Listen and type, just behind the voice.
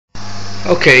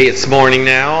Okay, it's morning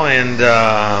now, and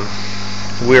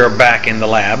we're back in the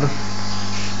lab.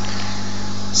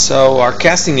 So our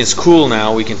casting is cool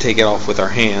now. We can take it off with our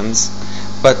hands.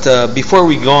 But before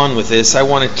we go on with this, I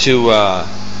wanted to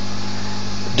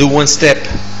do one step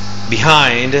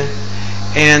behind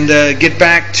and get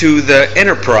back to the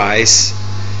enterprise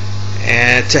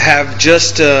and to have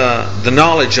just the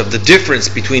knowledge of the difference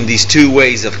between these two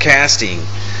ways of casting.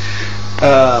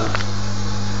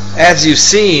 As you've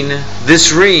seen,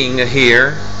 this ring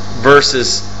here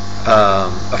versus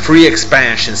a free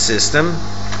expansion system,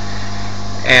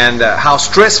 and how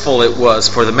stressful it was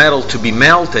for the metal to be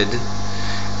melted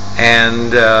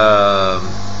and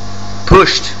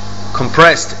pushed,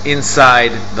 compressed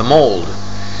inside the mold.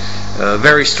 A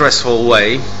very stressful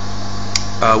way.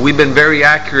 We've been very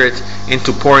accurate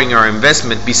into pouring our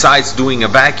investment. Besides doing a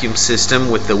vacuum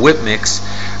system with the whip mix,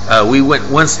 we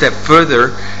went one step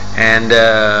further, and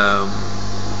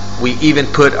we even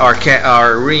put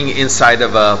our ring inside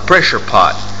of a pressure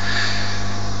pot.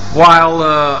 While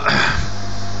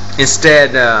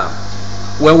instead,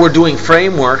 when we're doing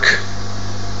framework,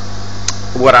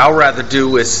 what I'll rather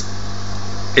do is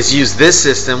use this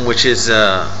system, which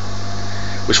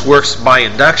works by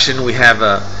induction. We have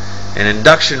an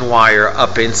induction wire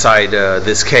up inside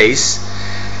this case,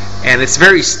 and it's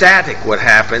very static what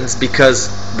happens, because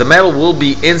the metal will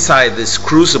be inside this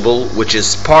crucible, which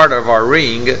is part of our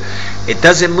ring. It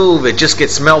doesn't move, it just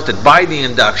gets melted by the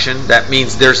induction. That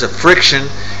means there's a friction,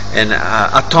 an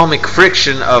atomic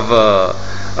friction of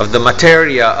the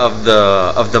materia of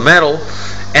the metal,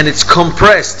 and it's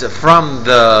compressed from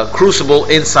the crucible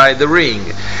inside the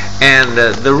ring, and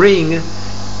the ring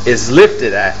is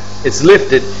lifted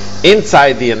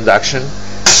inside the induction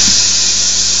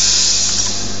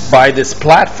by this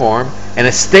platform, and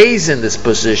it stays in this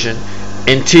position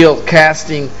until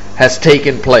casting has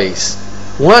taken place.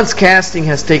 Once casting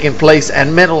has taken place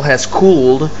and metal has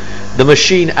cooled, the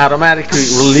machine automatically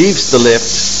relieves the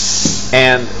lift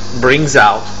and brings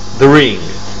out the ring.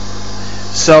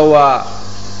 So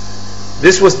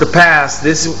this was the past,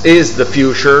 this is the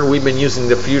future. We've been using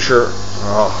the future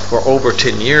for over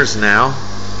 10 years now.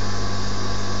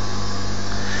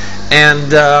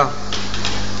 And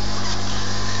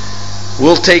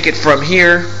we'll take it from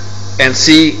here and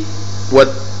see what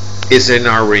is in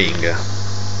our ring.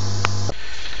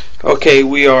 Okay,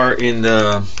 we are in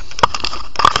the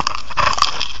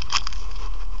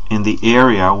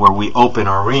area where we open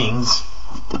our rings,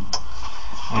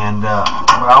 and what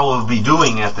I will be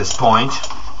doing at this point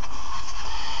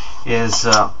is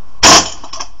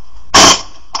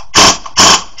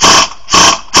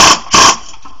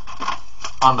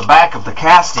on the back of the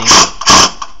casting,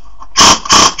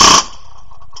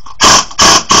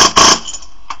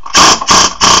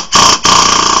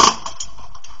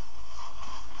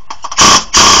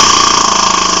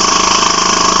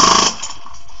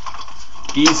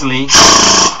 easily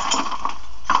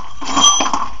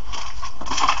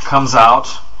comes out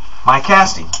my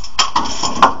casting.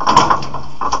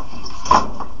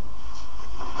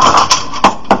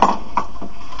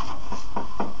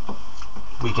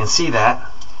 We can see that.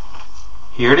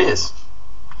 Here it is.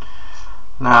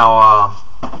 Now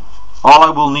all I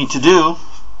will need to do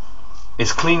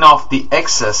is clean off the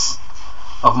excess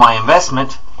of my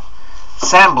investment,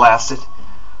 sandblast it,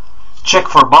 check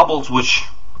for bubbles, which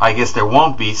I guess there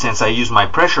won't be since I use my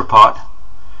pressure pot.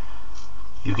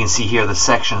 You can see here the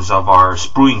sections of our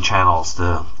spruing channels,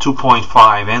 the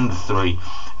 2.5 and the 3.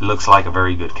 It looks like a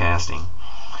very good casting.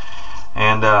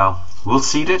 And we'll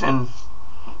seat it and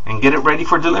get it ready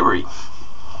for delivery.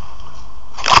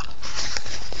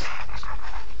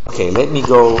 Okay, let me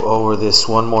go over this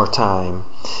one more time.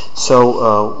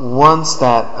 So once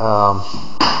that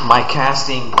my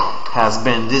casting has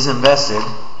been disinvested,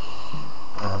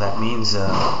 that means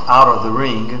out of the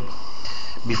ring,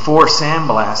 before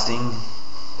sandblasting,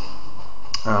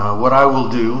 what I will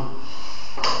do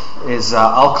is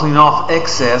I'll clean off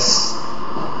excess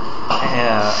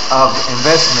of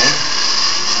investment,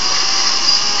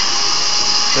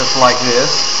 just like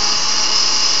this.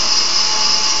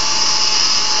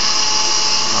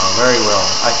 Very well.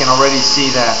 I can already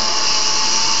see that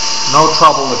no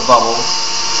trouble with bubbles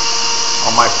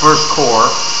on my first core.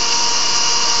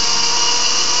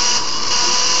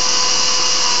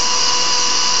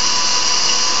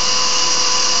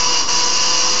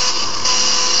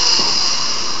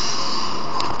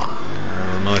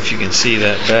 I don't know if you can see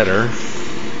that better.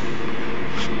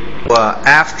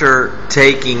 After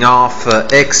taking off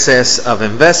excess of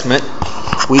investment,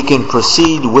 we can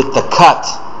proceed with the cut.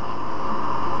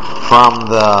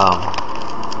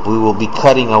 We will be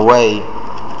cutting away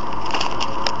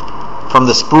from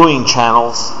the spruing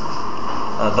channels,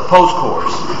 the post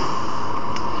cores.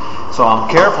 So I'm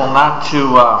careful not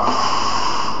to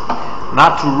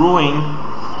ruin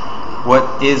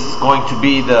what is going to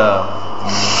be the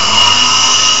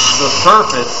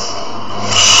surface.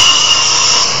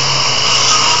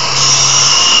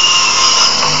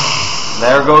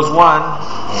 There goes one.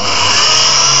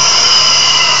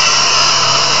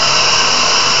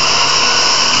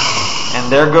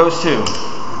 And there goes two.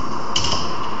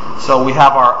 So we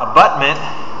have our abutment,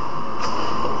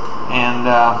 and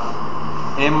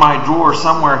in my drawer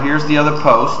somewhere, here's the other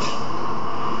post.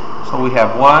 So we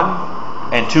have one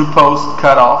and two posts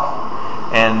cut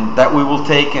off, and that we will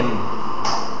take and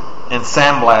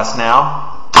sandblast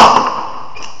now.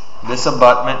 This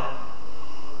abutment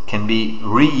can be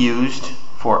reused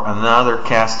for another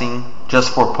casting,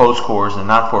 just for post cores and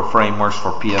not for frameworks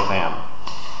for PFM.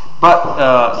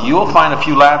 But you will find a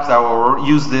few labs that will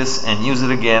use this and use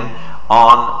it again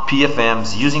on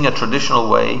PFMs using a traditional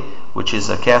way, which is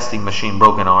a casting machine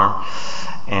broken arm,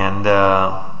 and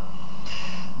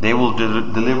they will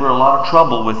deliver a lot of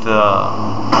trouble with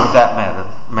that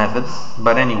method.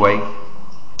 But anyway,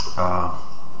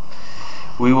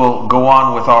 we will go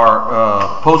on with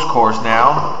our post cores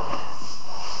now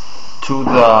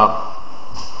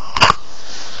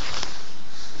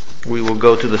we will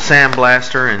go to the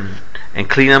sandblaster and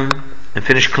clean them and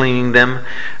finish cleaning them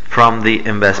from the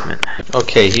investment.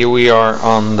 Okay, here we are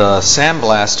on the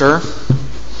sandblaster,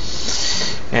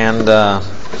 and I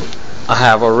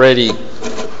have already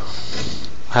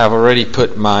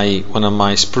put one of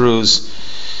my sprues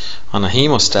on a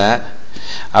hemostat.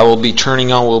 I will be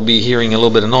turning on, we'll be hearing a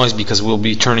little bit of noise because we'll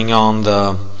be turning on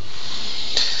the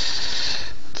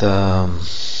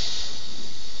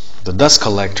dust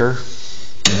collector.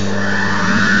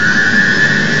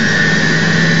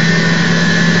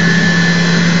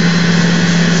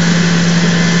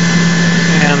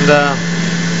 And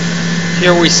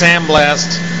here we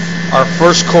sandblast our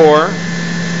first core.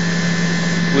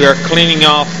 We are cleaning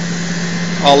off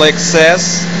all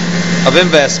excess of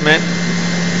investment.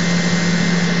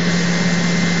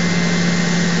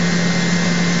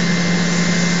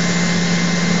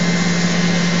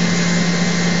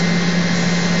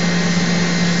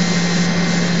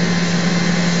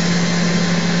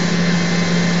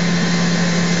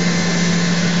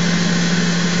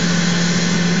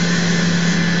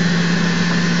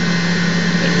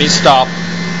 Stop.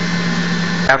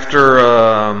 After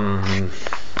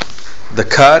the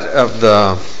cut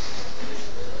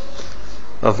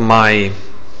of my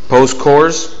post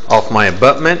cores off my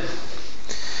abutment,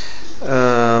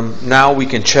 now we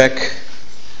can check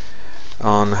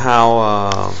on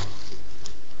how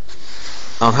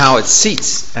it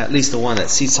seats. At least the one that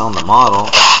seats on the model.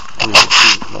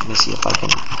 Let me see if I can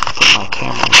put my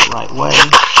camera in the right way.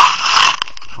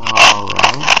 All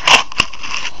right.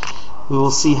 We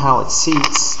will see how it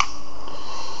seats,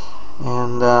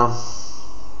 and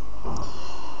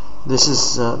this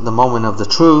is the moment of the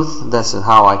truth. That's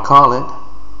how I call it.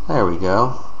 There we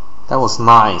go. That was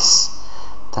nice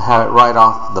to have it right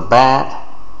off the bat.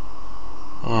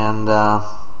 And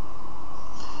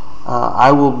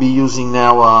I will be using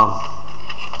now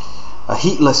a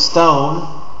heatless stone,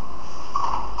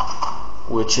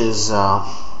 which is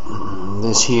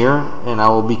this here, and I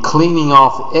will be cleaning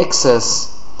off excess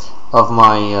of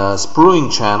my spruing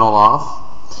channel off,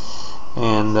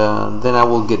 and then I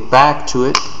will get back to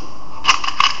it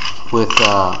with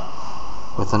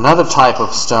another type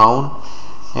of stone,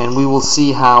 and we will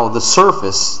see how the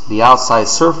surface, the outside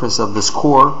surface of this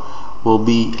core, will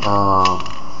be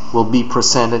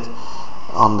presented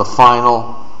on the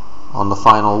final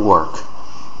work.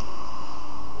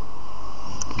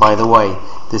 By the way,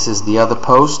 this is the other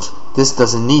post. This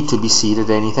doesn't need to be seated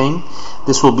anything.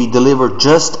 This will be delivered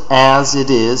just as it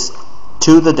is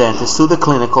to the dentist, to the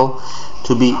clinical,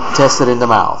 to be tested in the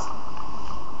mouth.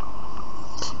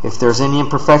 If there's any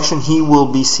imperfection, he will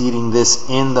be seating this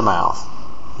in the mouth.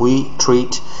 We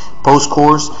treat post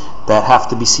cores that have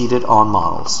to be seated on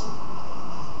models.